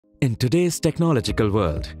In today's technological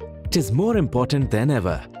world, it is more important than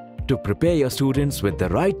ever to prepare your students with the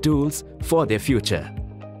right tools for their future.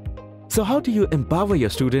 So how do you empower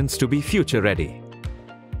your students to be future ready?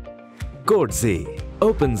 CodeJee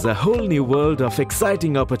opens a whole new world of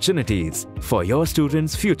exciting opportunities for your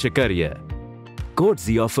students' future career.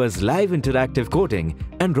 CodeJee offers live interactive coding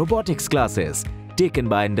and robotics classes taken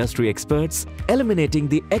by industry experts, eliminating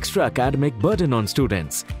the extra academic burden on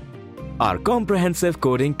students. Our comprehensive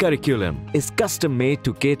coding curriculum is custom-made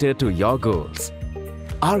to cater to your goals.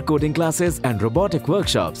 Our coding classes and robotic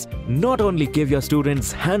workshops not only give your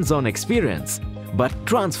students hands-on experience, but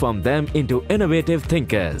transform them into innovative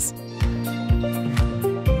thinkers.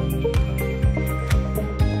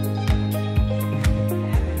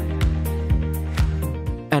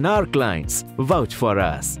 And our clients vouch for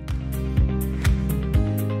us.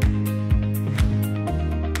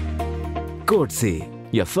 CodeJee,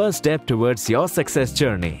 your first step towards your success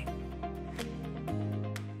journey.